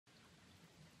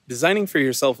Designing for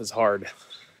yourself is hard.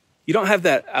 You don't have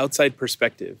that outside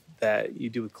perspective that you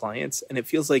do with clients, and it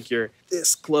feels like you're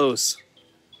this close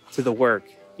to the work,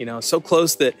 you know, so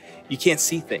close that you can't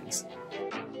see things.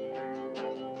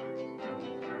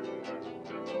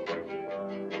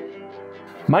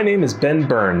 My name is Ben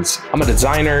Burns. I'm a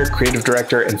designer, creative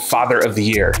director, and father of the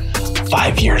year,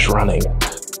 5 years running.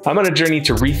 I'm on a journey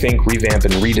to rethink, revamp,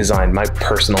 and redesign my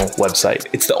personal website.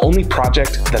 It's the only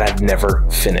project that I've never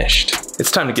finished.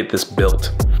 It's time to get this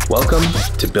built. Welcome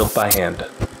to Built by Hand.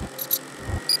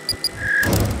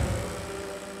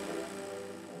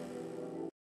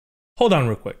 Hold on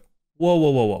real quick.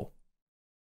 Whoa.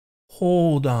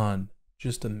 Hold on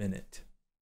just a minute.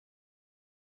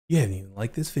 You haven't even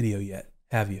liked this video yet,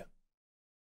 have you?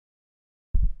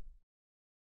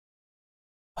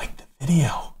 Like the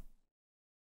video.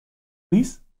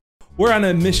 Please? We're on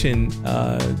a mission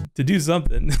to do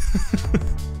something.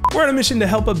 We're on a mission to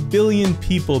help 1 billion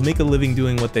people make a living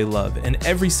doing what they love, and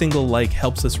every single like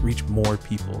helps us reach more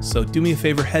people. So do me a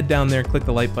favor, head down there, click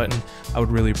the like button. I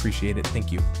would really appreciate it.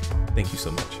 Thank you. Thank you so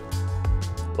much.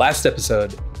 Last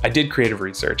episode, I did creative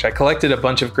research. I collected a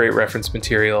bunch of great reference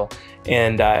material,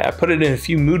 and I put it in a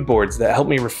few mood boards that helped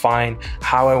me refine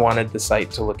how I wanted the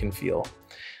site to look and feel.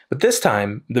 But this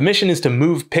time, the mission is to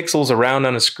move pixels around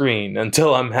on a screen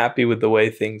until I'm happy with the way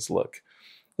things look.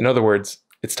 In other words,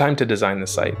 it's time to design the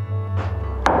site.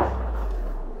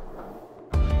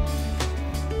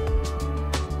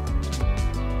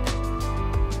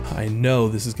 I know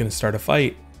this is going to start a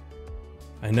fight.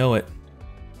 I know it.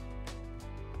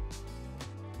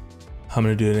 I'm going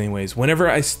to do it anyways. Whenever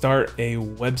I start a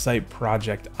website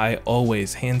project, I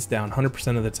always, hands down,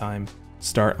 100% of the time,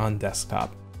 start on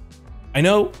desktop. I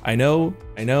know,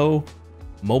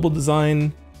 mobile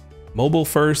design, mobile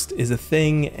first is a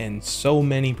thing, and so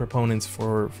many proponents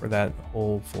for that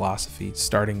whole philosophy,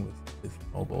 starting with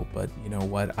mobile, but you know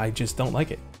what? I just don't like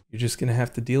it. You're just gonna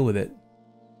have to deal with it.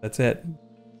 That's it.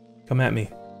 Come at me.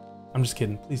 I'm just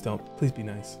kidding. Please don't. Please be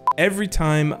nice. Every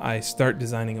time I start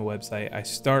designing a website, I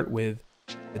start with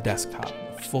the desktop,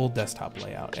 the full desktop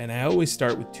layout. And I always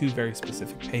start with 2 very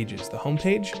specific pages, the home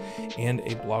page and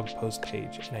a blog post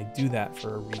page. And I do that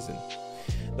for a reason.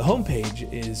 The home page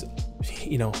is,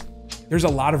 you know, there's a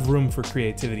lot of room for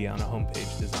creativity on a home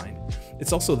page design.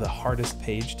 It's also the hardest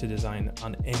page to design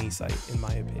on any site, in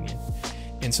my opinion.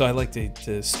 And so I like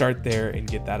to start there and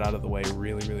get that out of the way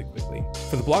really, really quickly.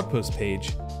 For the blog post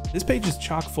page, this page is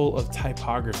chock full of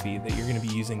typography that you're going to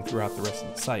be using throughout the rest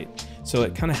of the site. So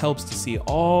it kind of helps to see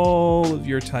all of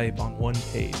your type on one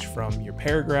page, from your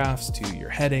paragraphs to your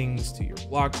headings to your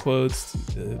blog quotes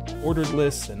to the ordered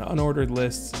lists and unordered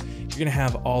lists. You're going to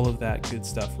have all of that good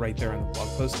stuff right there on the blog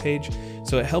post page.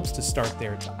 So it helps to start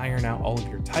there to iron out all of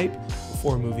your type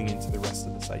before moving into the rest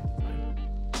of the site design.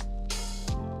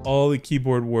 All the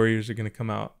keyboard warriors are going to come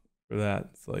out for that.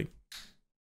 It's like,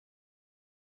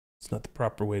 it's not the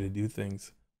proper way to do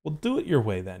things. Well, do it your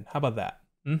way then. How about that?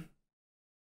 I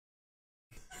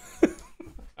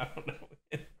don't know.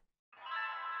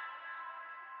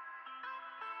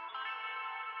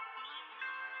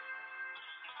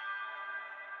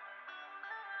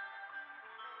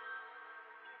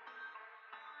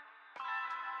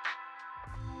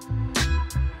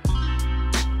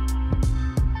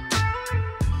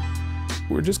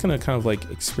 We're just gonna kind of like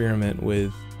experiment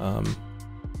with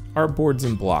artboards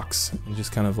and blocks and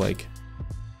just kind of like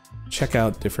check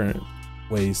out different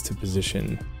ways to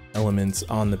position elements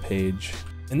on the page.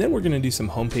 And then we're gonna do some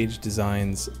homepage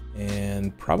designs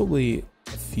and probably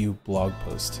a few blog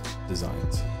post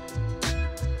designs.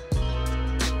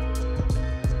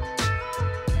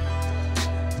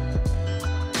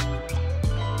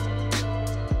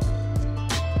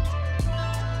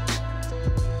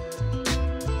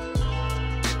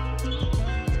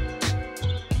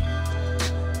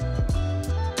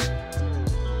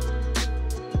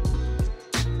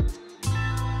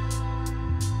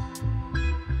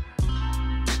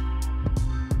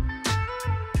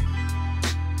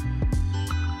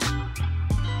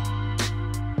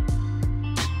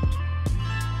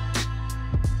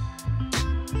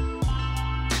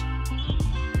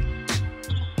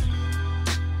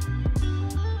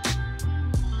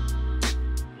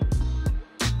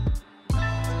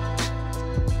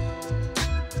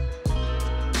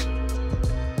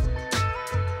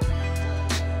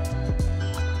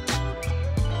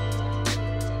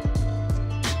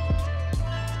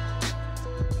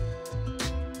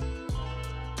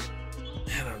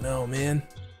 know, man.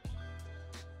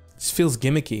 This feels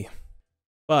gimmicky.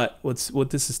 But what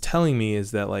this is telling me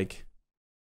is that, like,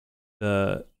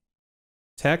 the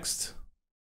text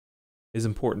is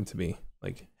important to me.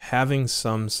 Like having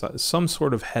some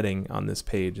sort of heading on this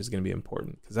page is going to be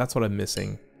important, because that's what I'm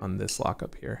missing on this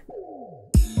lockup here.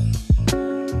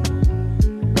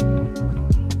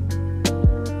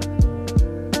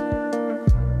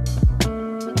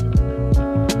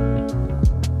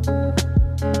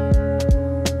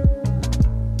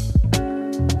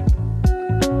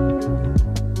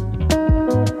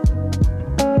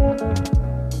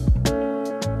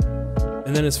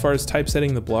 And then as far as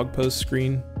typesetting the blog post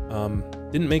screen,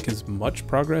 didn't make as much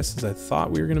progress as I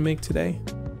thought we were going to make today.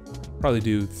 Probably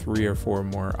do 3 or 4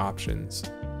 more options,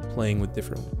 playing with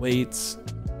different weights.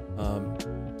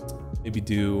 Maybe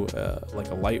do like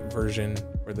a light version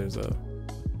where there's a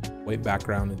white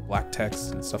background and black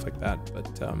text and stuff like that. But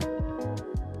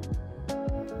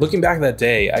looking back at that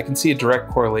day, I can see a direct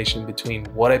correlation between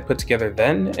what I put together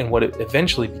then and what it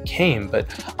eventually became.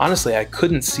 But honestly, I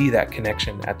couldn't see that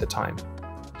connection at the time.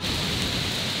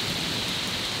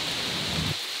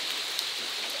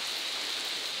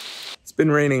 It's been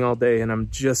raining all day, and I'm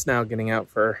just now getting out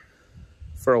for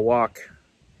a walk.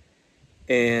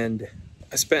 And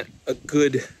I spent a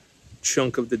good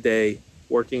chunk of the day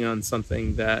working on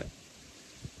something that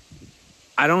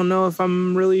I don't know if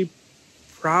I'm really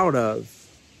proud of.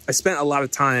 I spent a lot of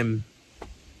time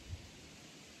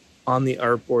on the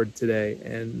artboard today,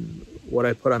 and what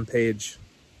I put on page,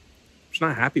 I'm just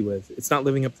not happy with. It's not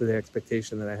living up to the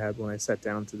expectation that I had when I sat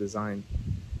down to design.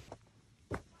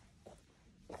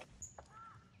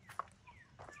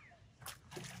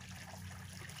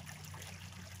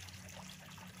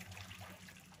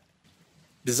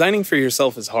 Designing for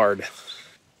yourself is hard.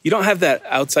 You don't have that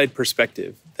outside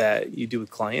perspective that you do with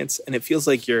clients, and it feels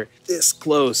like you're this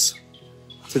close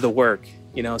to the work,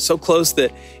 you know, so close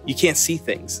that you can't see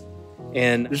things.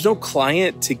 And there's no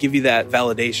client to give you that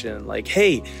validation, like,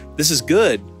 hey, this is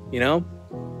good, you know?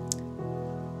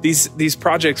 These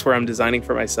projects where I'm designing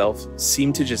for myself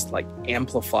seem to just like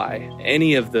amplify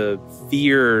any of the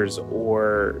fears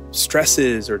or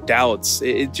stresses or doubts.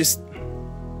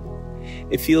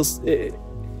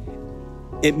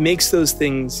 It makes those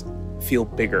things feel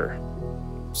bigger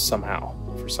somehow,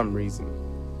 for some reason.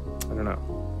 I don't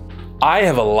know. I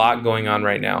have a lot going on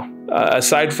right now.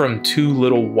 Aside from 2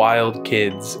 little wild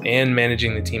kids and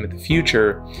managing the team at the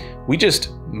Futur, we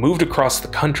just moved across the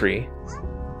country.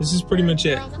 This is pretty much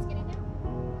it.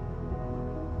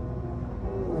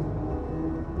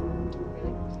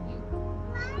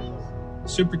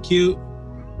 Super cute.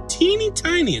 Teeny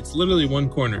tiny. It's literally 1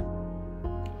 corner.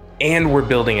 And we're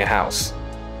building a house.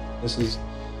 This is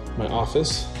my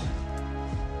office.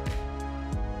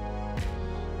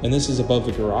 And this is above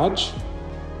the garage.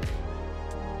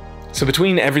 So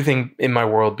between everything in my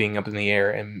world being up in the air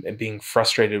and being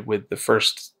frustrated with the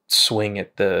first swing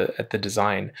at the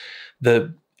design,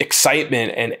 the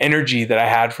excitement and energy that I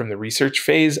had from the research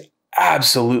phase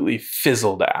absolutely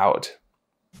fizzled out.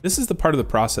 This is the part of the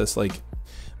process, like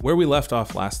where we left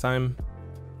off last time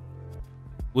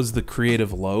was the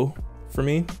creative low for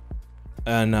me.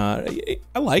 And I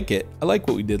like it. I like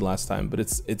what we did last time, but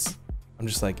I'm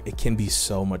just like, it can be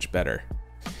so much better.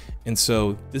 And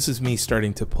so this is me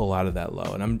starting to pull out of that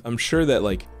low. And I'm sure that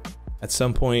like at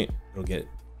some point it'll get,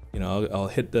 you know, I'll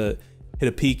hit a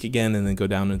peak again and then go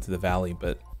down into the valley.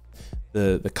 But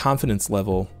the confidence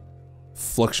level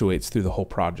fluctuates through the whole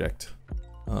project.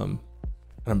 And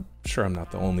I'm sure I'm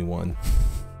not the only one.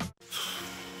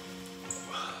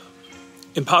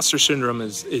 Imposter syndrome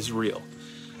is real.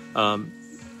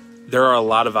 There are a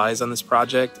lot of eyes on this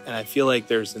project, and I feel like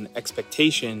there's an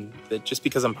expectation that just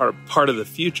because I'm part of the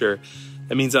Futur,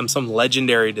 that means I'm some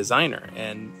legendary designer.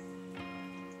 And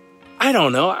I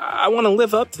don't know, I want to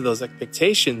live up to those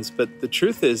expectations, but the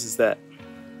truth is that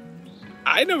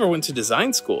I never went to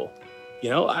design school. You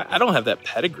know, I don't have that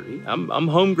pedigree. I'm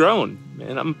homegrown,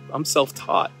 man. I'm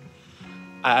self-taught.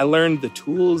 I learned the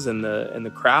tools and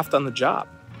the craft on the job.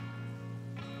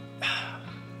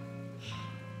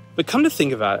 But come to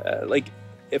think about it, like,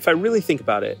 if I really think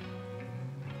about it,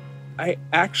 I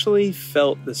actually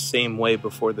felt the same way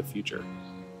before the Futur.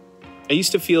 I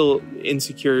used to feel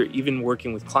insecure even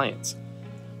working with clients.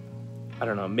 I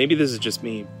don't know, maybe this is just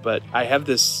me, but I have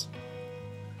this,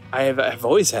 I've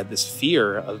always had this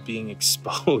fear of being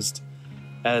exposed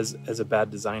as a bad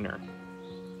designer.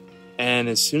 And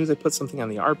as soon as I put something on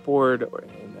the artboard,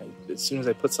 as soon as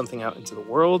I put something out into the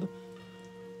world,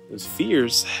 those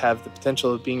fears have the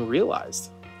potential of being realized,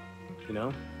 you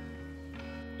know?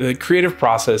 The creative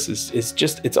process is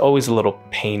just, it's always a little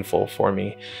painful for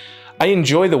me. I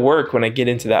enjoy the work when I get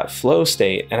into that flow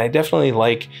state, and I definitely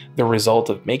like the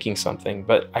result of making something,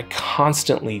 but I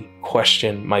constantly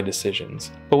question my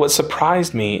decisions. But what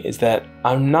surprised me is that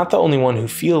I'm not the only one who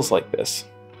feels like this.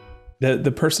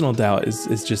 The personal doubt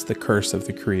is just the curse of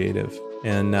the creative.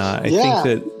 And I think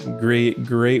that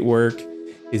great work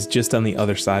is just on the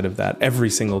other side of that every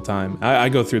single time. I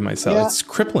go through myself. Yeah. It's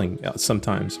crippling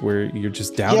sometimes where you're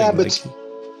just doubting.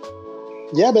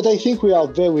 Yeah, but I think we are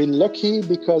very lucky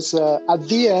because at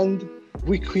the end,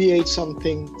 we create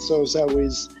something. So there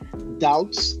is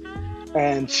doubts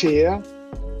and fear,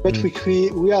 but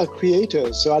we are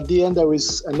creators. So at the end, there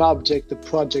is an object, a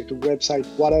project, a website,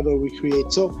 whatever we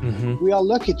create. So we are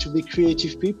lucky to be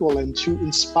creative people and to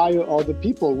inspire other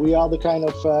people. We are the kind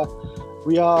of,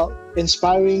 we are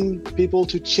inspiring people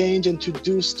to change and to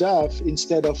do stuff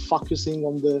instead of focusing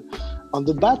on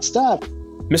the bad stuff.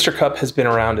 Mr. Cup has been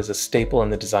around as a staple in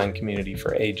the design community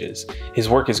for ages. His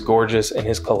work is gorgeous and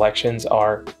his collections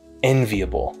are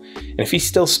enviable. And if he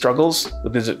still struggles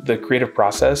with the creative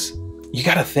process, you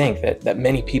got to think that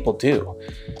many people do.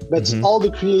 But all the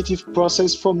creative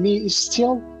process for me is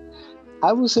still,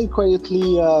 I would say,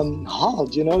 quietly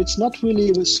hard. You know, it's not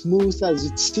really as smooth as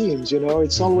it seems. You know,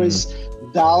 it's always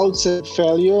doubts and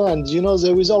failure. And, you know,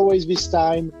 there is always this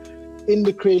time in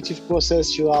the creative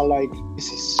process, you are like,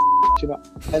 this is you know,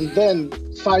 and then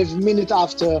 5 minutes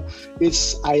after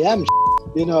it's I am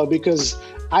you know, because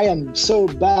I am so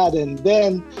bad, and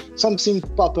then something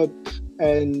pop up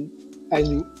and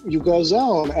you goes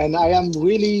on, and I am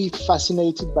really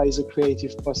fascinated by the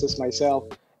creative process myself.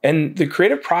 And the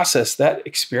creative process, that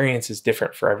experience is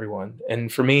different for everyone.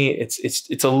 And for me,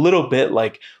 it's a little bit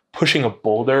like pushing a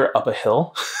boulder up a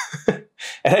hill.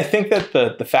 And I think that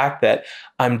the fact that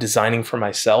I'm designing for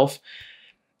myself,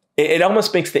 it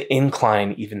almost makes the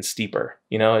incline even steeper.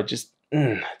 You know, it just,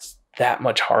 it's that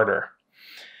much harder.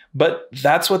 But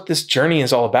that's what this journey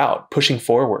is all about, pushing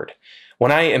forward.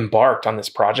 When I embarked on this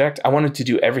project, I wanted to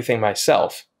do everything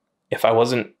myself. If I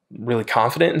wasn't really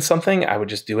confident in something, I would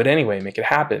just do it anyway, make it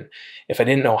happen. If I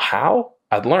didn't know how,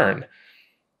 I'd learn.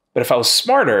 But if I was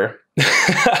smarter,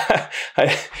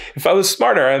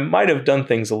 I might have done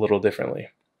things a little differently.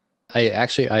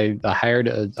 I hired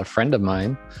a friend of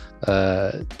mine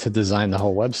to design the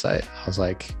whole website. I was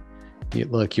like,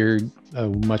 look, you're a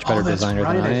much better designer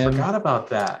than I am. I forgot about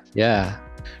that. Yeah.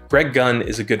 Greg Gunn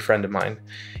is a good friend of mine.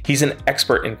 He's an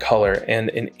expert in color and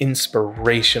an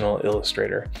inspirational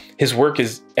illustrator. His work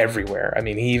is everywhere. I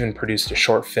mean, he even produced a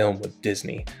short film with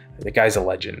Disney. The guy's a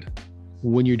legend.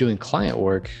 When you're doing client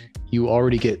work, you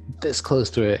already get this close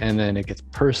to it, and then it gets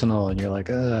personal, and you're like,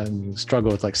 and you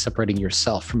struggle with like separating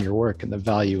yourself from your work and the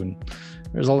value. And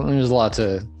there's a lot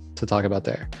to talk about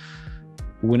there.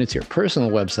 When it's your personal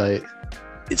website,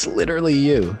 it's literally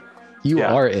you. You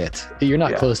are it. You're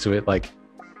not close to it. Like,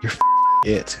 you're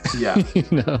it. Yeah. You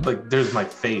know? Like, there's my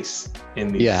face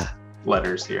in these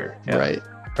letters here. Yeah.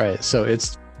 Right. So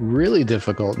it's really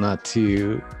difficult not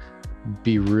to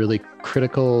be really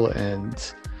critical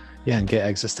and get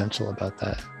existential about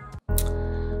that.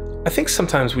 I think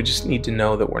sometimes we just need to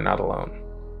know that we're not alone.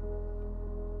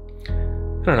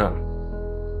 I don't know.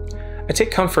 I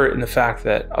take comfort in the fact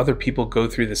that other people go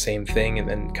through the same thing and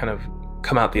then kind of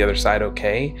come out the other side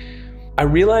okay. I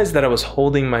realized that I was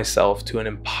holding myself to an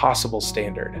impossible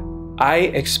standard. I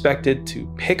expected to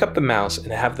pick up the mouse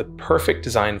and have the perfect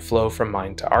design flow from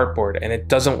mind to artboard, and it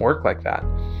doesn't work like that.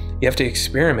 You have to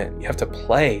experiment, you have to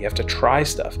play, you have to try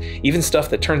stuff, even stuff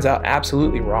that turns out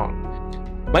absolutely wrong.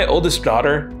 My oldest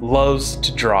daughter loves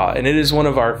to draw, and it is one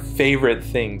of our favorite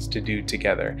things to do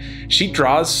together. She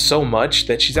draws so much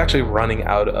that she's actually running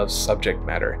out of subject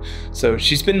matter. So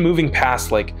she's been moving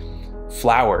past like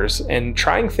flowers and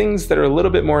trying things that are a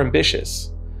little bit more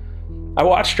ambitious. I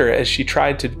watched her as she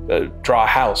tried to draw a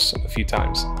house a few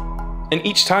times. And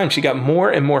each time she got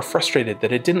more and more frustrated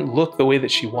that it didn't look the way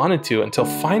that she wanted to, until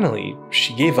finally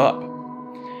she gave up.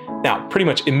 Now, pretty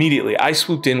much immediately, I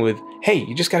swooped in with, hey,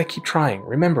 you just gotta keep trying.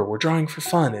 Remember, we're drawing for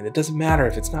fun, and it doesn't matter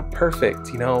if it's not perfect,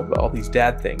 you know, all these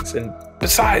dad things. And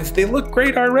besides, they look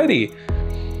great already.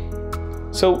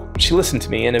 So she listened to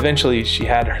me, and eventually she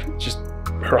had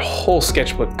her whole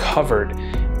sketchbook covered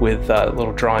with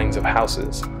little drawings of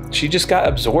houses. She just got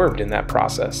absorbed in that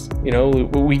process. You know,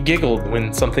 we giggled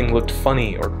when something looked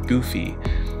funny or goofy.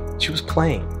 She was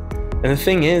playing. And the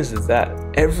thing is that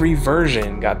every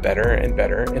version got better and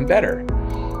better and better.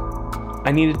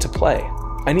 I needed to play.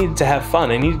 I needed to have fun.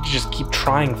 I needed to just keep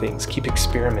trying things, keep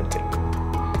experimenting.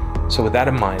 So with that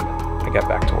in mind, I got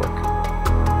back to work.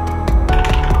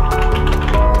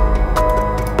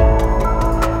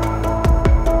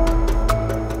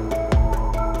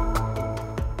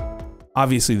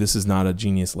 Obviously this is not a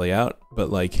genius layout, but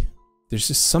like there's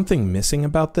just something missing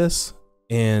about this.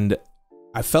 And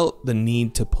I felt the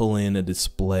need to pull in a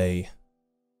display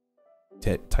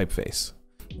typeface.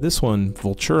 This one,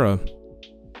 Futura,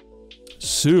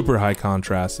 super high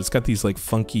contrast. It's got these like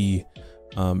funky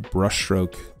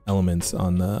brushstroke elements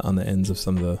on the ends of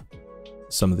some of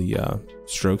the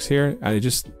strokes here. I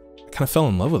kind of fell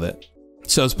in love with it.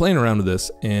 So I was playing around with this,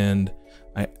 and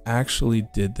I actually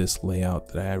did this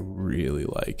layout that I really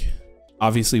like.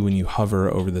 Obviously, when you hover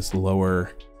over this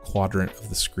lower quadrant of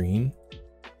the screen,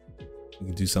 you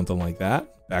can do something like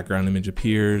that. Background image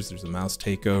appears, there's a mouse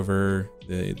takeover,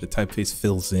 the typeface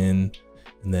fills in,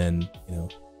 and then, you know,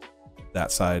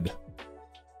 that side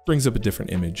brings up a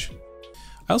different image.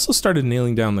 I also started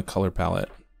nailing down the color palette.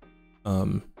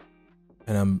 And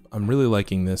I'm really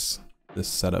liking this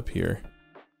setup here.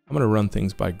 I'm gonna run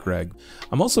things by Greg.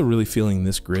 I'm also really feeling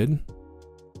this grid.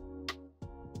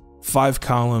 5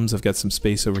 columns. I've got some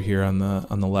space over here on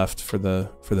the left for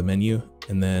the menu,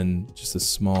 and then just a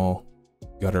small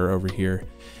gutter over here.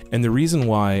 And the reason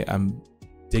why I'm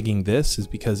digging this is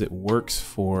because it works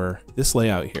for this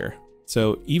layout here.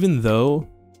 So even though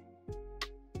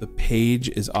the page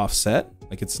is offset,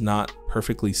 like it's not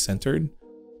perfectly centered,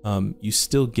 you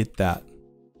still get that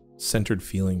centered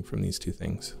feeling from these two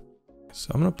things.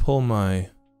 So I'm gonna pull my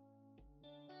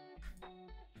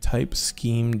type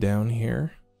scheme down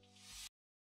here.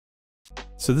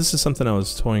 So this is something I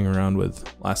was toying around with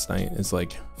last night, is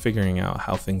like figuring out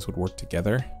how things would work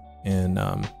together, and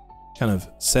kind of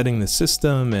setting the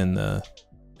system and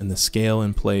the scale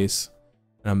in place.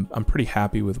 And I'm pretty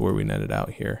happy with where we netted out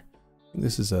here. I think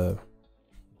this is a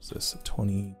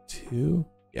 22?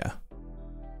 Yeah.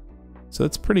 So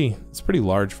it's pretty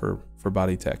large for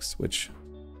body text, which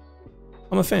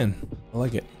I'm a fan. I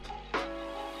like it.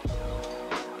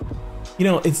 You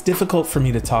know, it's difficult for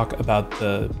me to talk about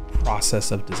the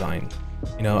process of design.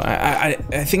 You know, I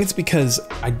think it's because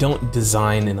I don't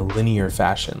design in a linear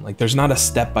fashion. Like there's not a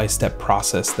step-by-step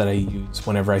process that I use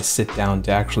whenever I sit down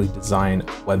to actually design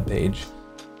a web page.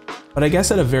 But I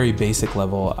guess at a very basic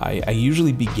level, I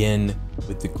usually begin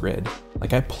with the grid.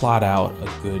 Like I plot out a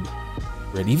good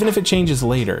grid, even if it changes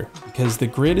later, because the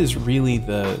grid is really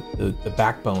the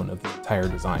backbone of the entire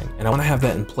design. And I want to have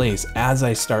that in place as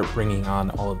I start bringing on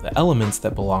all of the elements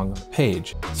that belong on the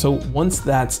page. So once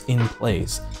that's in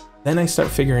place, then I start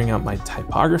figuring out my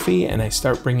typography, and I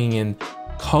start bringing in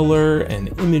color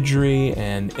and imagery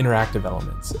and interactive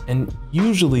elements. And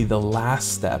usually the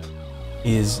last step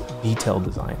is detail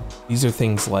design. These are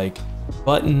things like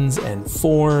buttons and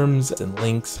forms and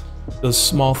links, those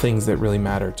small things that really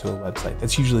matter to a website.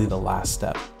 That's usually the last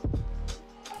step.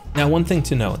 Now, one thing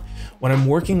to note, when I'm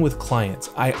working with clients,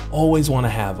 I always want to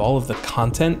have all of the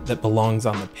content that belongs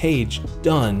on the page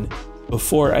done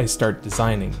before I start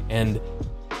designing. And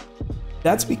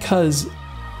that's because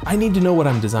I need to know what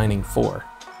I'm designing for,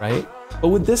 right? But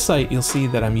with this site, you'll see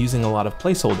that I'm using a lot of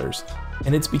placeholders,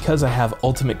 and it's because I have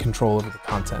ultimate control over the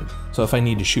content. So if I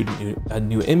need to shoot a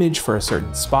new image for a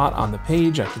certain spot on the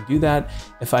page, I can do that.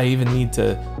 If I even need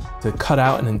to cut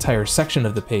out an entire section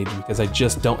of the page because I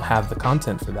just don't have the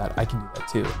content for that, I can do that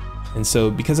too. And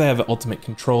so because I have ultimate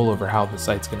control over how the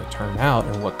site's gonna turn out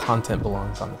and what content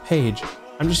belongs on the page,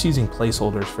 I'm just using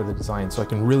placeholders for the design so I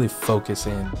can really focus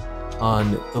in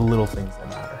on the little things that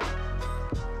matter.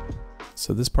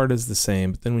 So this part is the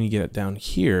same, but then when you get it down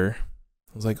here,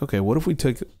 I was like, okay, what if we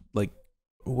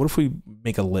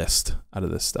make a list out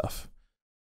of this stuff?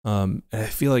 And I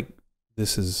feel like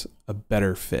this is a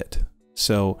better fit.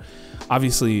 So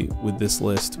obviously with this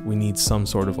list, we need some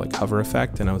sort of like hover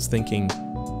effect. And I was thinking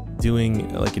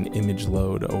doing like an image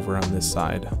load over on this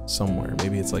side somewhere.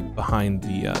 Maybe it's like behind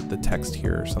the text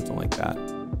here or something like that,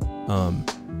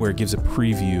 where it gives a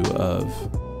preview of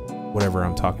whatever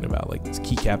I'm talking about, like this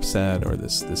keycap set or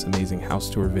this amazing house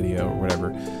tour video or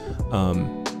whatever.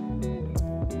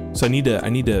 So I need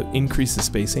to increase the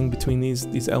spacing between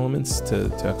these elements to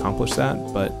accomplish that.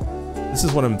 But this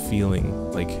is what I'm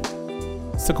feeling. Like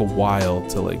it took a while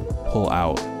to like pull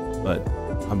out, but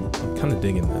I'm kind of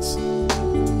digging this.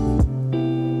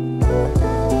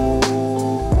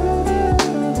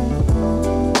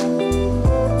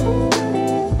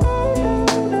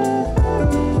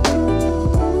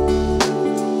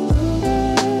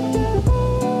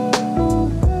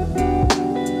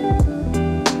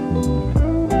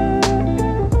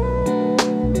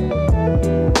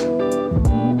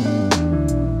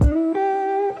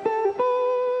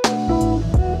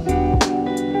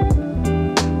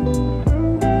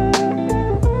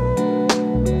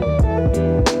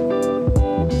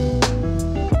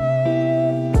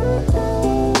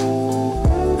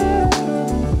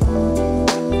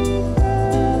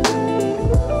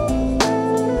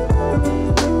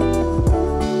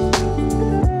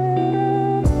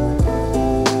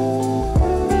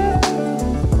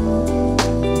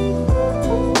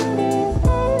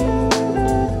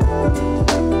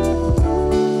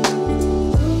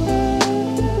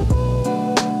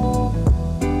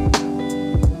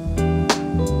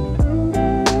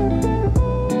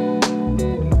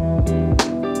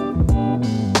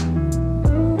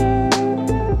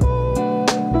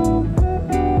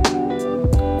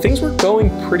 things were going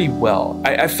pretty well.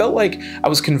 I felt like I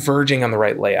was converging on the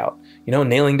right layout,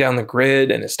 nailing down the grid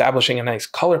and establishing a nice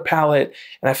color palette.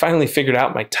 And I finally figured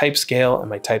out my type scale and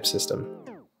my type system.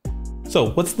 So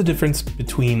what's the difference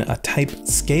between a type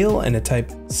scale and a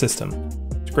type system?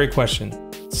 It's a great question.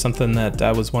 It's something that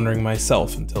I was wondering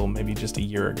myself until maybe just a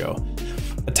year ago.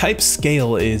 A type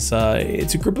scale is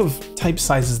it's a group of type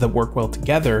sizes that work well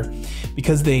together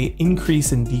because they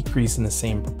increase and decrease in the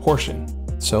same proportion.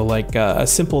 So like a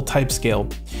simple type scale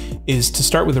is to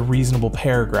start with a reasonable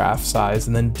paragraph size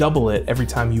and then double it every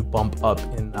time you bump up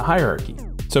in the hierarchy.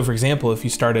 So for example, if you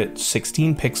start at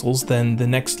 16 pixels, then the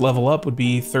next level up would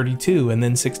be 32 and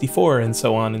then 64 and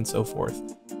so on and so forth.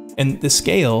 And the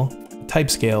scale, the type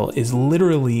scale, is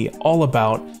literally all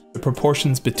about the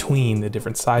proportions between the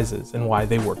different sizes and why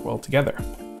they work well together.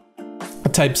 A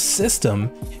type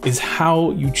system is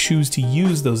how you choose to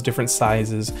use those different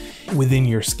sizes within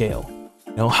your scale.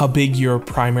 How big your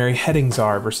primary headings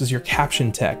are versus your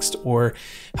caption text, or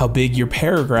how big your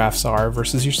paragraphs are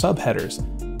versus your subheaders.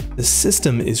 The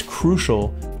system is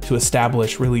crucial to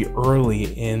establish really early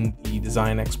in the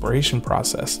design exploration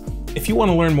process. If you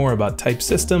want to learn more about type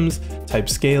systems, type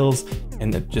scales,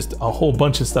 and just a whole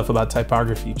bunch of stuff about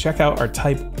typography, check out our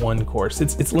Type 1 course.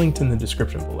 It's linked in the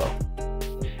description below.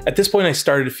 At this point, I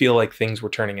started to feel like things were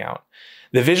turning out.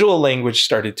 The visual language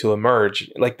started to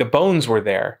emerge, like the bones were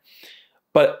there.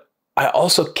 But I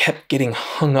also kept getting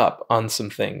hung up on some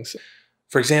things.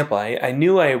 For example, I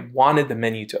knew I wanted the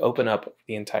menu to open up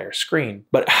the entire screen,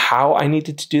 but how I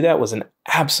needed to do that was an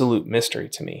absolute mystery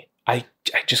to me. I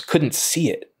just couldn't see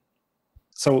it.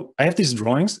 So I have these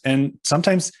drawings, and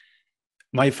sometimes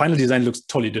my final design looks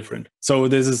totally different. So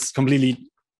this is completely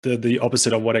the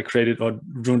opposite of what I created or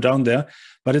drew down there,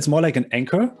 but it's more like an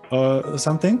anchor or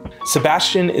something.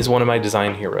 Sebastian is one of my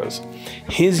design heroes.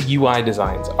 His UI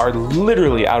designs are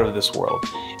literally out of this world.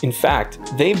 In fact,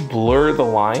 they blur the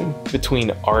line between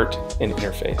art and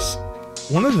interface.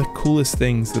 One of the coolest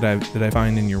things that I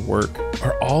find in your work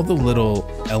are all the little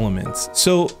elements.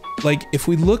 So like if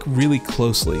we look really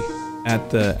closely at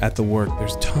the work,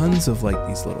 there's tons of like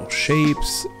these little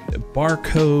shapes,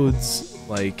 barcodes,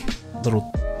 like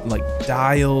little like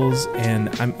dials, and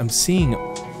I'm seeing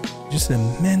just an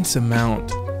immense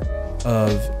amount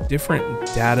of different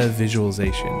data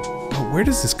visualization. Oh, where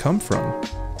does this come from?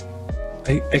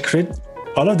 I create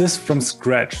all of this from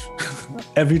scratch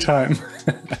every time.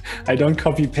 I don't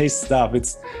copy paste stuff.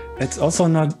 It's also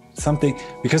not something,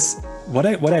 because what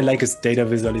I like is data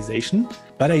visualization,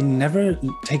 but I never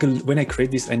take when I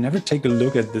create these, I never take a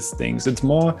look at these things. It's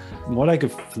more like a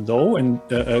flow and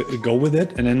go with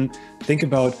it, and then think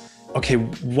about, okay,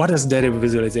 what does data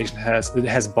visualization has? It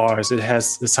has bars, it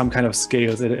has some kind of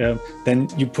scales. Then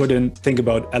you think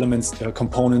about elements,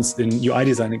 components in UI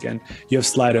design again. You have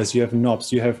sliders, you have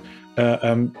knobs, you have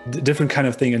different kind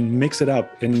of thing, and mix it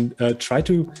up and try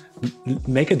to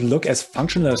make it look as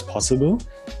functional as possible.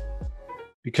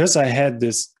 Because I had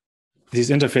these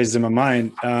interfaces in my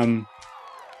mind, I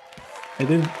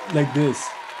did like this.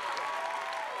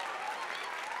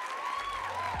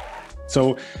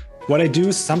 So what I do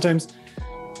is sometimes,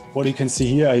 what you can see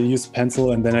here, I use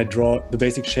pencil and then I draw the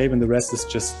basic shape, and the rest is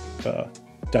just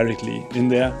directly in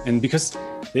there. And because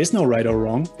there's no right or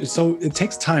wrong, so it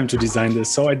takes time to design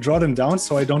this. So I draw them down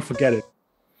so I don't forget it.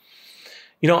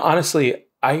 Honestly,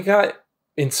 I got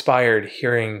inspired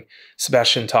hearing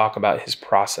Sebastian talk about his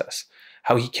process,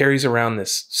 how he carries around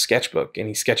this sketchbook and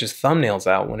he sketches thumbnails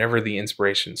out whenever the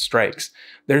inspiration strikes.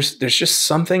 There's just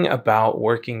something about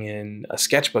working in a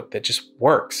sketchbook that just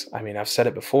works. I mean, I've said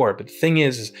it before, but the thing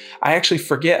is I actually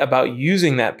forget about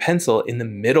using that pencil in the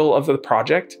middle of the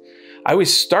project. I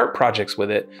always start projects with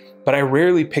it, but I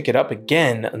rarely pick it up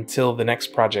again until the next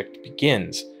project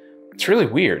begins. It's really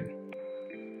weird.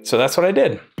 So that's what I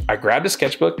did. I grabbed a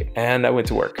sketchbook and I went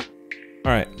to work.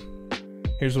 All right,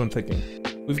 here's what I'm thinking.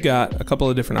 We've got a couple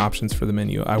of different options for the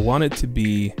menu. I want it to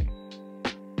be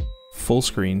full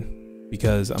screen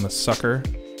because I'm a sucker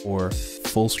for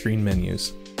full screen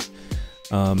menus.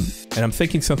 And I'm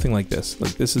thinking something like this.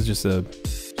 Like this is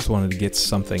just wanted to get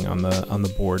something on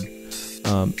the board.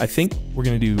 I think we're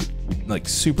gonna do like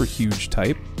super huge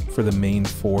type for the main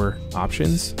 4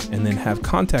 options, and then have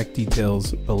contact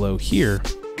details below here.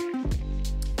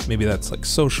 Maybe that's like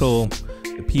social,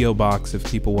 the PO box if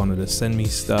people wanted to send me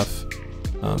stuff,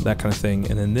 that kind of thing.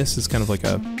 And then this is kind of like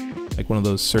one of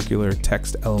those circular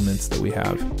text elements that we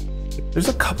have. There's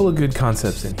a couple of good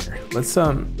concepts in here.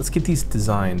 Let's get these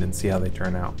designed and see how they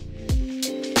turn out.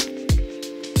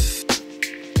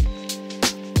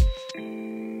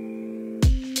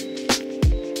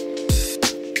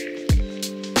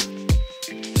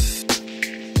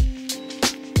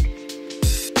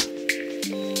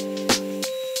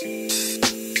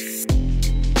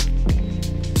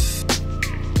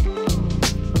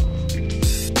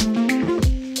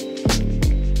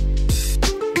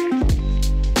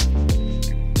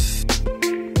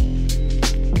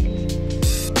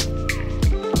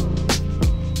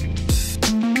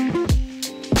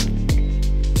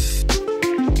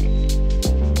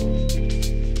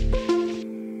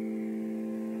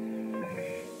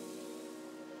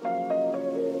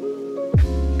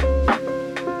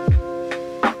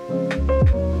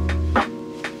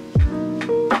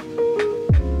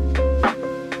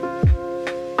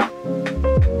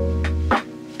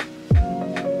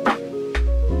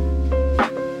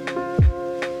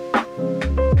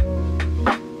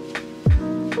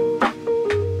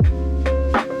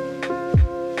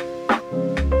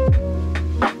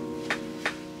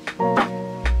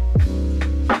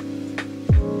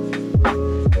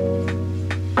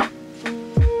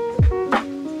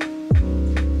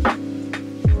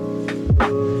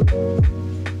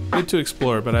 to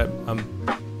explore, but I'm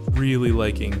really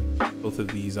liking both of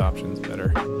these options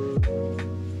better.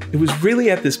 It was really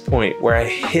at this point where I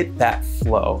hit that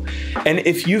flow. And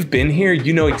if you've been here,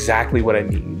 you know exactly what I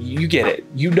mean. You get it.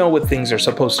 You know what things are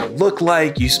supposed to look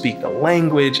like. You speak the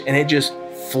language, and it just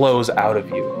flows out of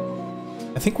you.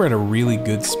 I think we're at a really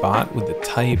good spot with the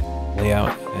type,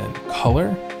 layout, and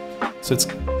color. So it's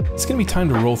going to be time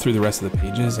to roll through the rest of the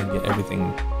pages and get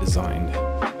everything designed.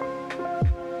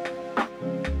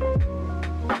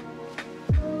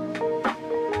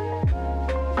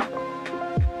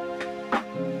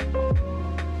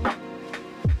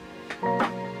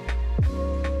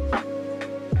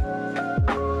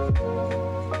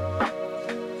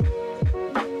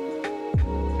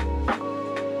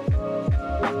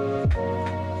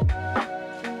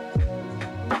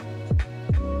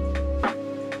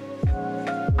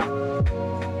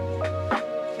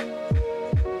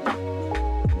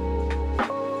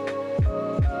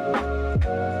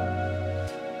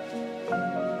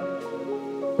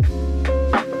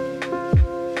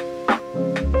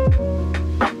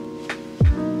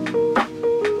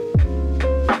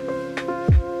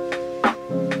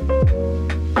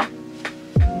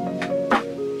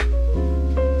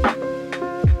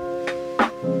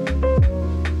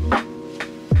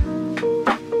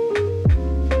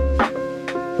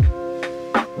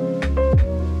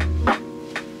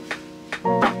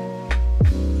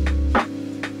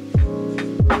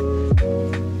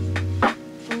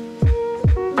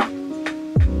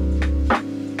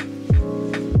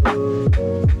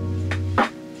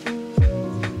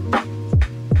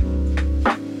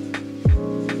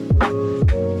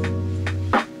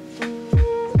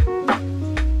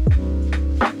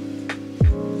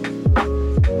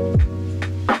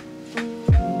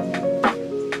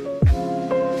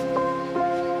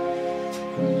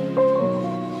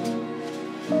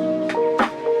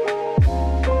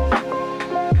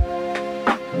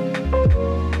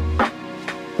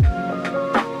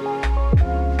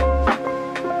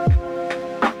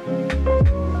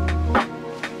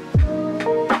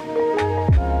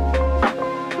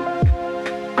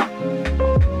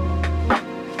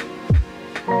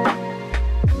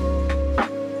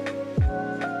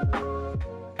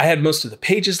 I had most of the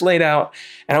pages laid out,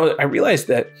 and I realized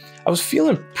that I was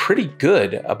feeling pretty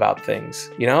good about things.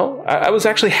 You know, I was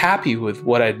actually happy with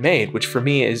what I'd made, which for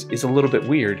me is a little bit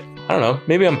weird. I don't know,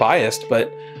 maybe I'm biased,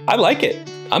 but I like it.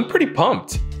 I'm pretty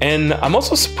pumped, and I'm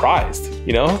also surprised,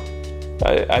 you know?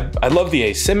 I love the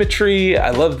asymmetry,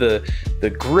 I love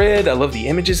the grid, I love the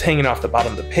images hanging off the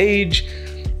bottom of the page.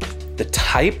 The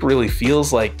type really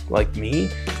feels like me.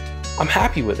 I'm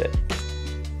happy with it.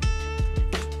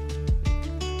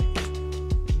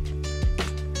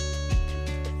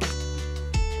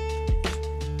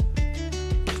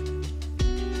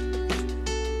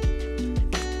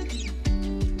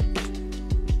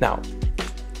 Now,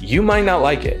 you might not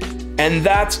like it, and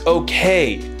that's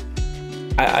okay.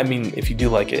 I mean, if you do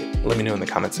like it, let me know in the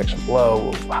comment section below.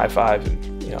 We'll high five,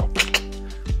 and, you know.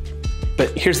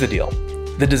 But here's the deal.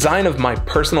 The design of my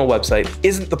personal website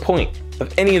isn't the point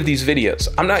of any of these videos.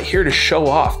 I'm not here to show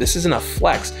off. This isn't a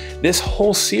flex. This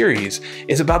whole series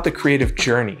is about the creative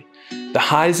journey. The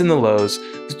highs and the lows,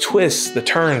 the twists, the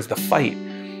turns, the fight.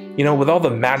 You know, with all the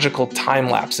magical time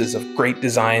lapses of great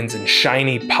designs and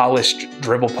shiny, polished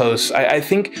dribble posts, I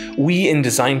think we in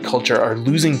design culture are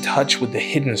losing touch with the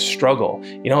hidden struggle.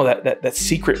 You know, that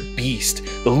secret beast,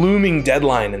 the looming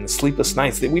deadline and the sleepless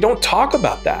nights. We don't talk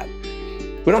about that.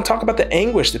 We don't talk about the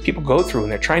anguish that people go through when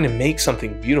they're trying to make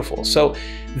something beautiful. So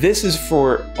this is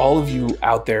for all of you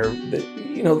out there that,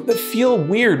 you know, that feel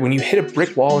weird when you hit a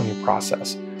brick wall in your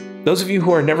process. Those of you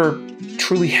who are never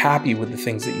truly happy with the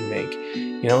things that you make.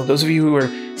 You know, those of you who are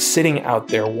sitting out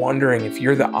there wondering if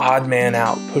you're the odd man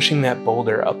out, pushing that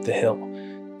boulder up the hill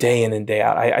day in and day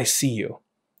out. I see you.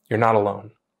 You're not alone.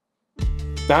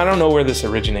 Now, I don't know where this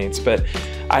originates, but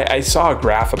I saw a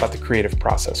graph about the creative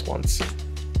process once.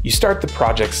 You start the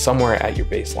project somewhere at your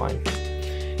baseline.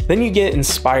 Then you get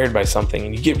inspired by something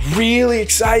and you get really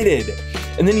excited.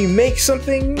 And then you make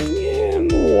something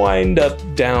and wind up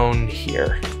down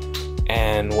here.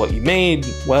 And what you made,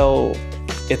 well,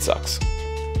 it sucks.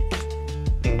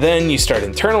 And then you start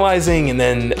internalizing, and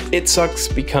then it sucks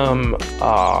become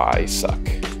I suck.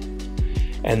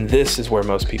 And this is where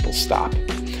most people stop.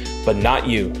 But not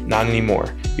you, not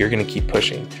anymore. You're gonna keep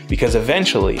pushing, because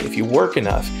eventually, if you work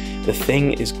enough, the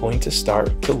thing is going to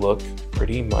start to look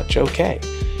pretty much okay.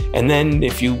 And then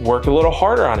if you work a little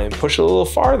harder on it and push a little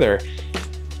farther,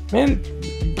 man,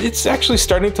 it's actually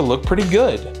starting to look pretty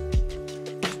good.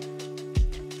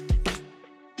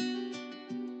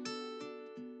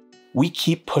 We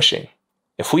keep pushing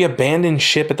If we abandon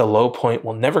ship at the low point,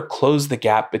 we'll never close the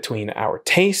gap between our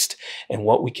taste and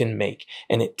what we can make.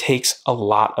 And it takes a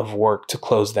lot of work to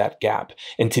close that gap.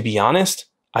 And to be honest,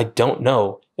 I don't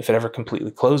know if it ever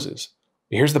completely closes.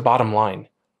 But here's the bottom line.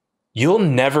 You'll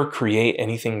never create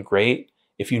anything great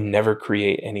if you never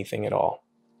create anything at all.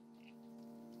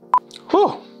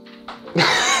 Whew.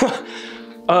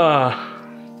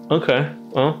 Okay.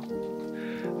 Well,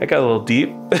 I got a little deep.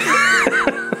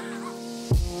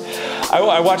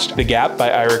 I watched The Gap by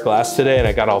Ira Glass today and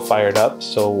I got all fired up.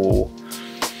 So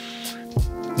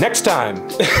next time,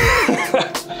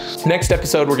 next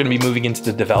episode, we're going to be moving into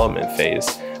the development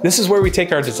phase. This is where we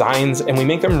take our designs and we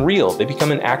make them real. They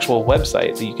become an actual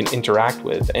website that you can interact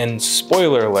with. And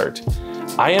spoiler alert,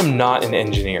 I am not an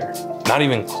engineer, not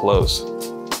even close.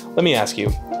 Let me ask you,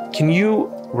 can you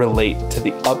relate to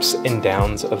the ups and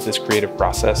downs of this creative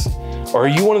process? Or are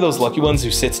you one of those lucky ones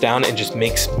who sits down and just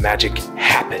makes magic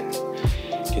happen?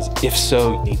 Because if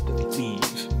so, you need to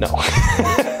leave. No.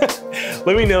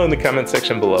 Let me know in the comment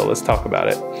section below. Let's talk about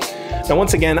it. Now,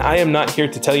 once again, I am not here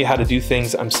to tell you how to do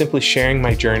things. I'm simply sharing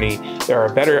my journey. There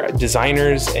are better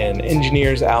designers and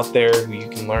engineers out there who you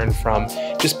can learn from.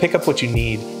 Just pick up what you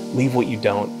need, leave what you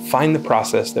don't. Find the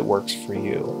process that works for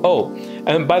you. Oh,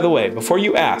 and by the way, before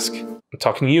you ask, I'm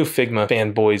talking to you, Figma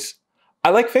fanboys.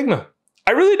 I like Figma.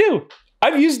 I really do.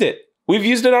 I've used it. We've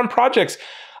used it on projects.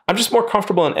 I'm just more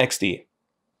comfortable in XD.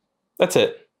 That's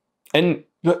it. And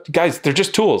guys, they're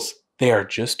just tools. They are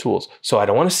just tools. So I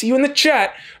don't want to see you in the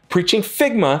chat preaching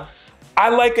Figma. I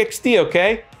like XD,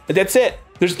 okay? That's it.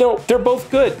 They're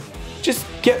both good. Just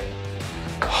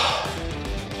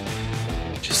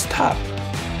stop,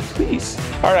 please.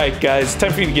 All right, guys,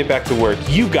 time for you to get back to work.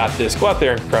 You got this. Go out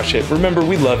there and crush it. Remember,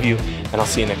 we love you, and I'll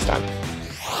see you next time.